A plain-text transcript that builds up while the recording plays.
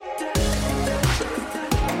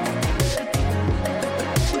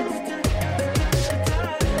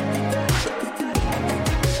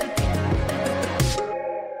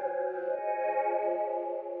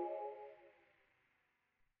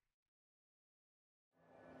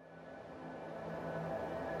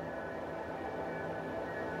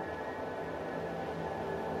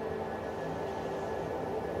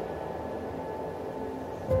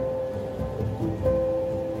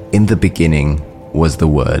In the beginning was the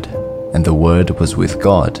Word, and the Word was with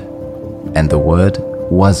God, and the Word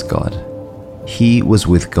was God. He was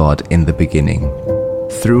with God in the beginning.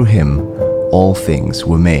 Through him all things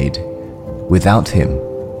were made. Without him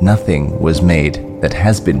nothing was made that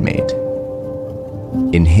has been made.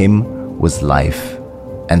 In him was life,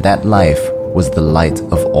 and that life was the light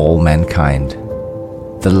of all mankind.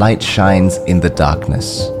 The light shines in the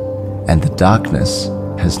darkness, and the darkness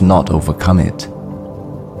has not overcome it.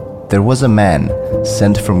 There was a man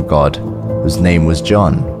sent from God whose name was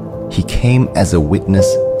John. He came as a witness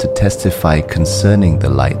to testify concerning the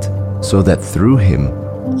light, so that through him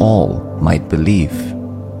all might believe.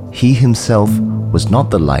 He himself was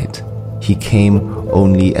not the light. He came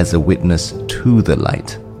only as a witness to the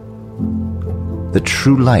light. The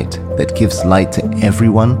true light that gives light to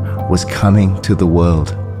everyone was coming to the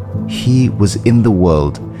world. He was in the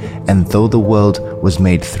world, and though the world was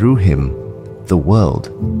made through him, the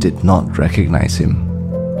world did not recognize him.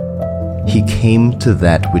 He came to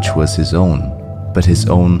that which was his own, but his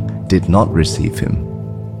own did not receive him.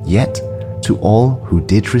 Yet to all who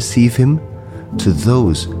did receive him, to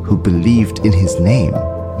those who believed in his name,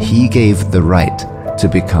 he gave the right to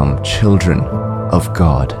become children of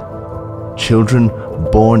God. Children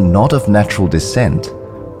born not of natural descent,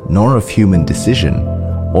 nor of human decision,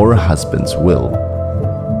 or a husband's will,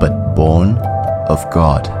 but born of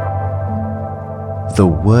God. The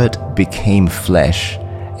Word became flesh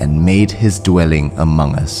and made his dwelling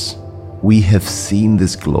among us. We have seen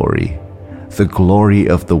this glory, the glory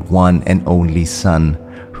of the one and only Son,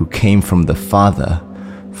 who came from the Father,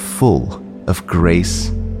 full of grace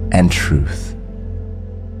and truth.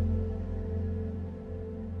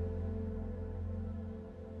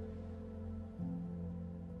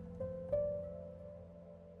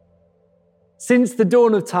 Since the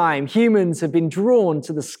dawn of time, humans have been drawn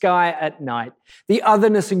to the sky at night. The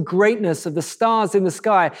otherness and greatness of the stars in the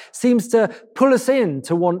sky seems to pull us in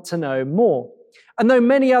to want to know more. And though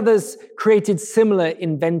many others created similar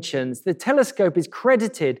inventions, the telescope is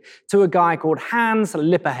credited to a guy called Hans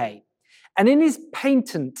Lippershey. And in his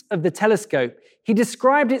patent of the telescope, he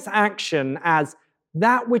described its action as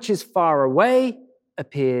that which is far away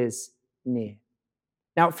appears near.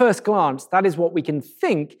 Now, at first glance, that is what we can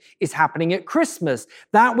think is happening at Christmas.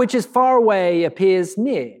 That which is far away appears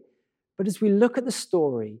near. But as we look at the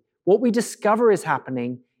story, what we discover is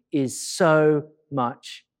happening is so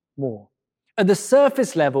much more. At the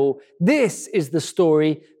surface level, this is the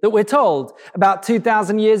story that we're told. About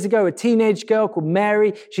 2,000 years ago, a teenage girl called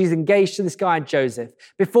Mary, she's engaged to this guy, Joseph.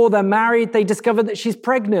 Before they're married, they discover that she's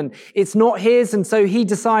pregnant. It's not his, and so he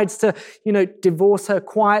decides to, divorce her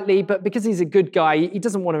quietly, but because he's a good guy, he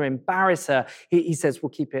doesn't want to embarrass her. He says, we'll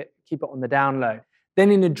keep it on the down low. Then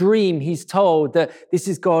in a dream, he's told that this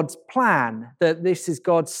is God's plan, that this is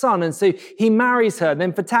God's son. And so he marries her. And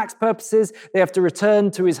then for tax purposes, they have to return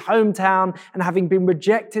to his hometown. And having been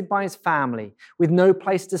rejected by his family with no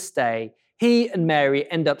place to stay, he and Mary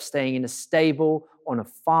end up staying in a stable on a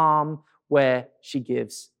farm where she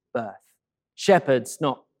gives birth. Shepherds,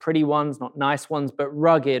 not pretty ones, not nice ones, but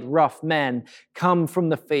rugged, rough men come from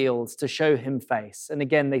the fields to show him face. And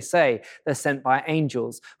again, they say they're sent by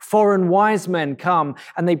angels. Foreign wise men come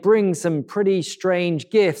and they bring some pretty strange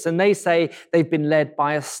gifts, and they say they've been led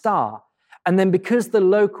by a star. And then because the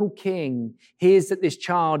local king hears that this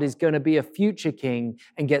child is going to be a future king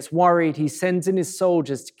and gets worried, he sends in his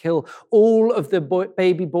soldiers to kill all of the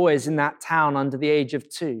baby boys in that town under the age of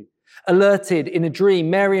 2. Alerted in a dream,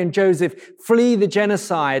 Mary and Joseph flee the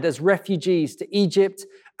genocide as refugees to Egypt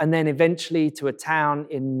and then eventually to a town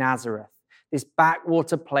in Nazareth, this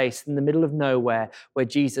backwater place in the middle of nowhere where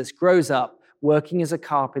Jesus grows up working as a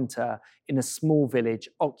carpenter in a small village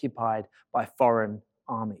occupied by foreign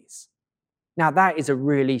armies. Now, that is a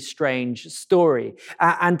really strange story.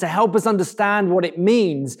 And to help us understand what it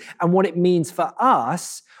means and what it means for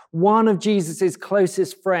us, one of Jesus'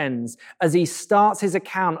 closest friends, as he starts his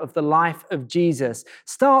account of the life of Jesus,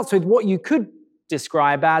 starts with what you could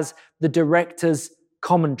describe as the director's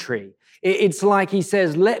commentary. It's like he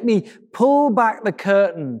says, let me pull back the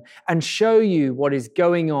curtain and show you what is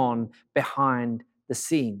going on behind the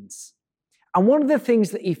scenes. And one of the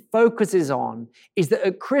things that he focuses on is that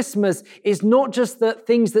at Christmas, it's not just that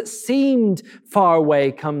things that seemed far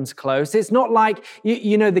away comes close. It's not like,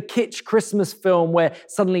 the kitsch Christmas film where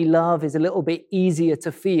suddenly love is a little bit easier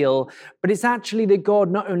to feel, but it's actually that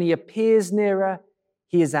God not only appears nearer,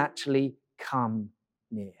 he has actually come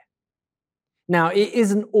near. Now, it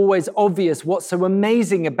isn't always obvious what's so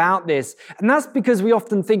amazing about this, and that's because we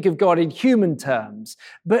often think of God in human terms.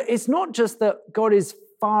 But it's not just that God is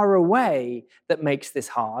far away that makes this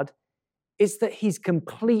hard. It's that he's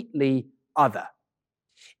completely other.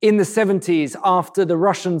 In the 70s, after the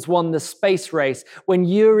Russians won the space race, when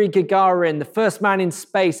Yuri Gagarin, the first man in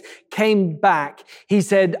space, came back, he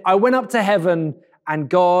said, "I went up to heaven and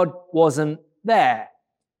God wasn't there."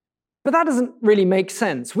 But that doesn't really make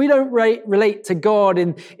sense. We don't relate to God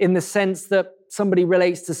in the sense that somebody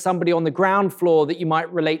relates to somebody on the ground floor, that you might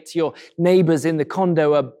relate to your neighbors in the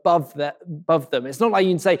condo above them. It's not like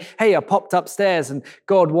you can say, "Hey, I popped upstairs and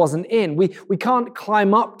God wasn't in." We can't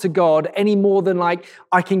climb up to God any more than like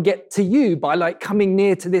I can get to you by like coming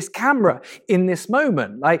near to this camera in this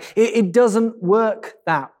moment. Like it doesn't work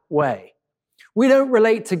that way. We don't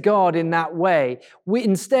relate to God in that way.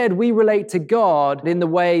 Instead, we relate to God in the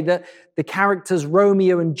way that the characters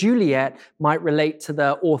Romeo and Juliet might relate to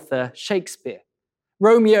their author Shakespeare.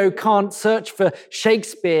 Romeo can't search for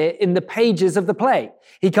Shakespeare in the pages of the play.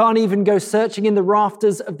 He can't even go searching in the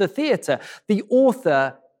rafters of the theater. The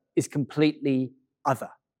author is completely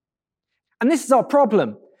other. And this is our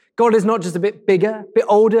problem. God is not just a bit bigger, a bit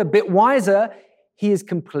older, a bit wiser. He is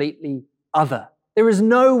completely other. There is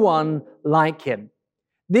no one like him.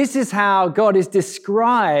 This is how God is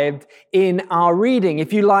described in our reading.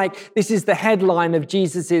 If you like, this is the headline of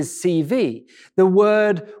Jesus' CV. The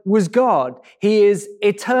Word was God. He is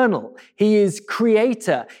eternal. He is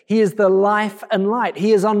creator. He is the life and light.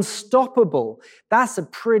 He is unstoppable. That's a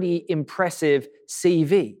pretty impressive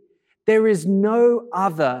CV. There is no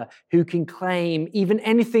other who can claim even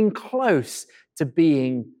anything close to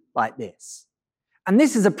being like this. And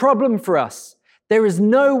this is a problem for us. There is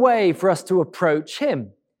no way for us to approach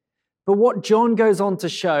him. But what John goes on to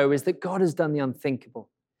show is that God has done the unthinkable.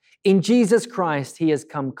 In Jesus Christ, he has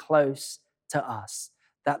come close to us,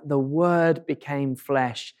 that the Word became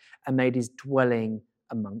flesh and made his dwelling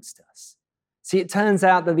amongst us. See, it turns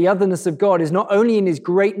out that the otherness of God is not only in his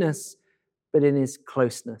greatness, but in his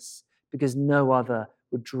closeness, because no other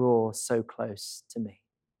would draw so close to me.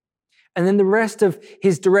 And then the rest of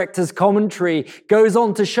his director's commentary goes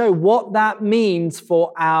on to show what that means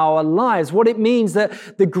for our lives, what it means that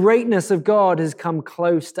the greatness of God has come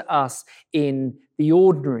close to us in the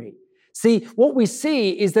ordinary. See, what we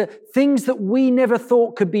see is that things that we never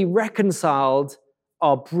thought could be reconciled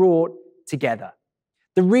are brought together.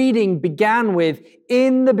 The reading began with,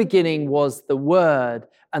 "In the beginning was the Word,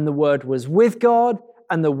 and the Word was with God,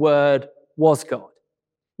 and the Word was God."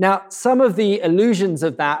 Now, some of the allusions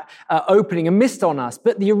of that opening are missed on us,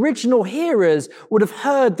 but the original hearers would have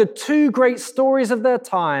heard the two great stories of their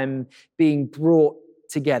time being brought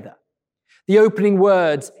together. The opening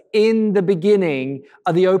words, "in the beginning,"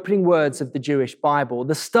 are the opening words of the Jewish Bible,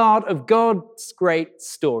 the start of God's great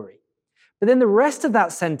story. But then the rest of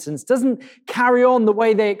that sentence doesn't carry on the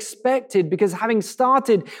way they expected, because having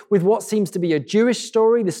started with what seems to be a Jewish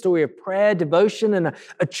story, the story of prayer, devotion, and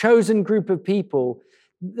a chosen group of people,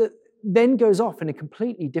 that then goes off in a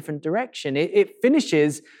completely different direction. It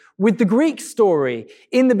finishes with the Greek story.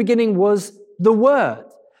 In the beginning was the Word.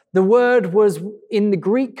 The Word was, in the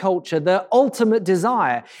Greek culture, the ultimate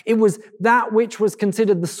desire. It was that which was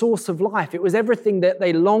considered the source of life. It was everything that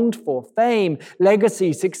they longed for: fame,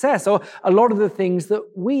 legacy, success, or a lot of the things that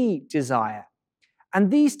we desire.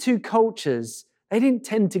 And these two cultures, they didn't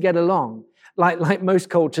tend to get along. Like most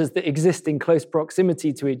cultures that exist in close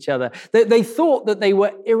proximity to each other. They thought that they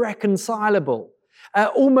were irreconcilable,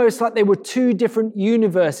 almost like they were two different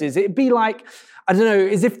universes. It'd be like, I don't know,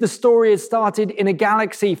 as if the story had started in a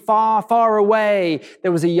galaxy far, far away.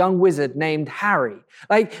 There was a young wizard named Harry.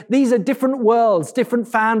 Like, these are different worlds, different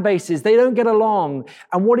fan bases. They don't get along.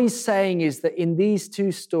 And what he's saying is that in these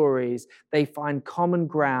two stories, they find common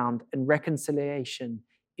ground and reconciliation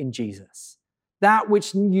in Jesus. That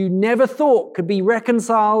which you never thought could be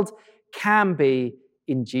reconciled can be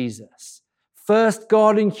in Jesus. First,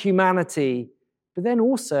 God and humanity, but then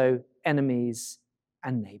also enemies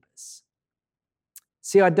and neighbors.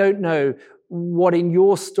 See, I don't know what in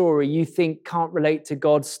your story you think can't relate to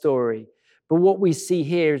God's story, but what we see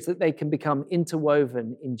here is that they can become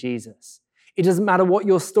interwoven in Jesus. It doesn't matter what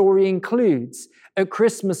your story includes. At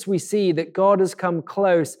Christmas, we see that God has come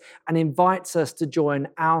close and invites us to join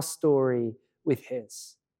our story with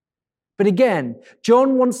his. But again,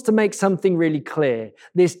 John wants to make something really clear.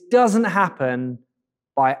 This doesn't happen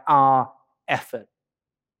by our effort.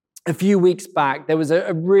 A few weeks back, there was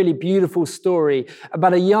a really beautiful story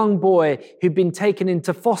about a young boy who'd been taken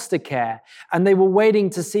into foster care, and they were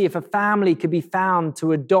waiting to see if a family could be found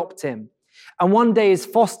to adopt him. And one day his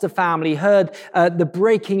foster family heard the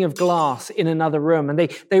breaking of glass in another room, and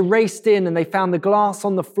they raced in and they found the glass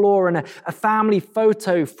on the floor, and a family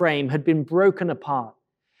photo frame had been broken apart.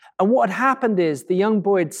 And what had happened is the young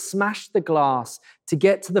boy had smashed the glass to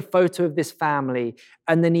get to the photo of this family,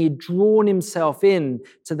 and then he had drawn himself in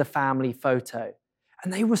to the family photo.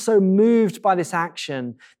 And they were so moved by this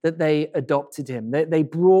action that they adopted him. They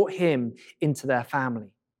brought him into their family.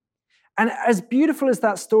 And as beautiful as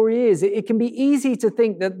that story is, it can be easy to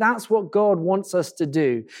think that that's what God wants us to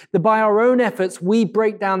do. That by our own efforts, we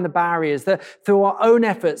break down the barriers. That through our own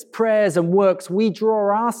efforts, prayers, and works, we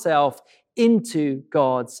draw ourselves into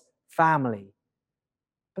God's family.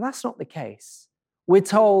 But that's not the case. We're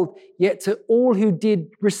told, yet to all who did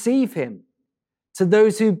receive him, to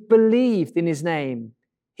those who believed in his name,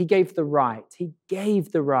 he gave the right. He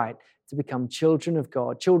gave the right to become children of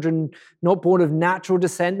God, children not born of natural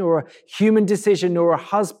descent, nor a human decision, nor a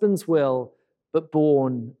husband's will, but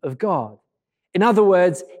born of God. In other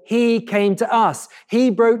words, he came to us. He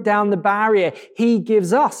broke down the barrier. He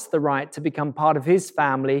gives us the right to become part of his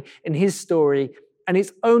family and his story, and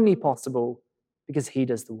it's only possible because he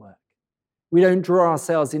does the work. We don't draw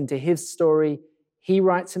ourselves into his story. He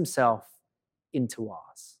writes himself into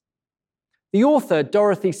ours. The author,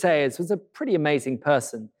 Dorothy Sayers, was a pretty amazing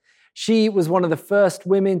person. She was one of the first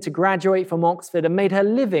women to graduate from Oxford and made her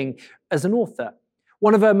living as an author.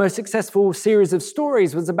 One of her most successful series of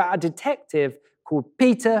stories was about a detective called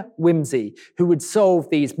Peter Wimsey, who would solve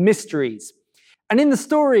these mysteries. And in the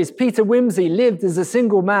stories, Peter Wimsey lived as a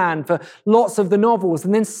single man for lots of the novels,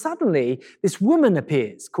 and then suddenly this woman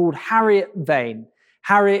appears called Harriet Vane.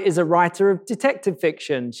 Harriet is a writer of detective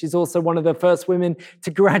fiction. She's also one of the first women to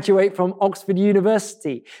graduate from Oxford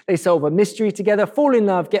University. They solve a mystery together, fall in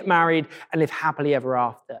love, get married, and live happily ever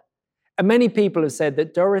after. And many people have said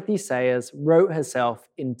that Dorothy Sayers wrote herself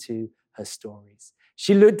into her stories.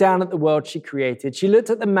 She looked down at the world she created. She looked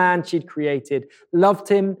at the man she'd created, loved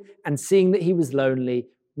him, and seeing that he was lonely,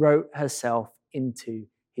 wrote herself into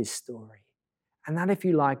his story. And that, if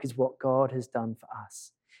you like, is what God has done for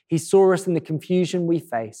us. He saw us in the confusion we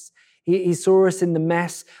face. He saw us in the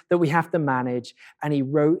mess that we have to manage, and he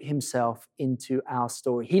wrote himself into our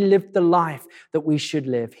story. He lived the life that we should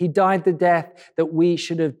live. He died the death that we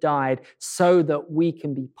should have died so that we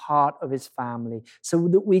can be part of his family, so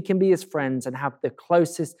that we can be his friends and have the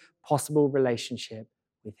closest possible relationship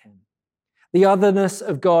with him. The otherness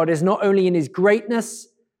of God is not only in his greatness,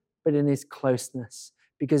 but in his closeness,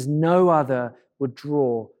 because no other would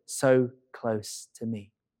draw so close to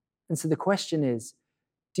me. And so the question is,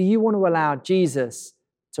 do you want to allow Jesus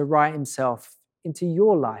to write himself into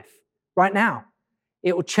your life right now?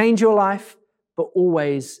 It will change your life, but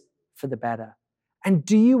always for the better. And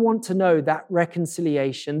do you want to know that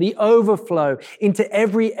reconciliation, the overflow into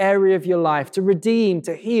every area of your life, to redeem,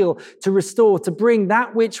 to heal, to restore, to bring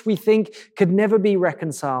that which we think could never be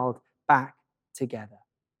reconciled back together?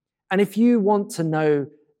 And if you want to know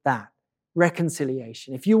that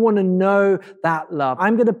reconciliation, if you want to know that love,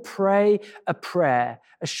 I'm going to pray a prayer,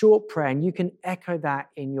 a short prayer, and you can echo that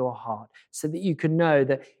in your heart so that you can know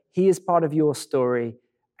that he is part of your story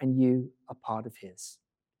and you are part of his.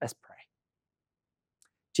 Let's pray.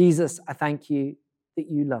 Jesus, I thank you that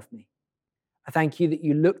you love me. I thank you that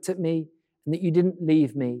you looked at me and that you didn't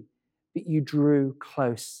leave me, but you drew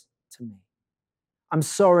close to me. I'm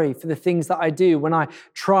sorry for the things that I do when I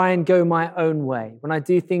try and go my own way, when I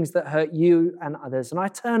do things that hurt you and others, and I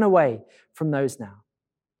turn away from those now.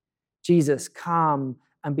 Jesus, come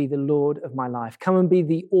and be the Lord of my life. Come and be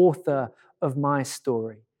the author of my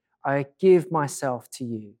story. I give myself to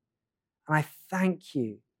you, and I thank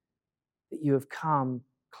you that you have come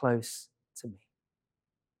close to me.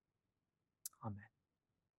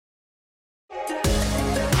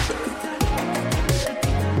 Amen.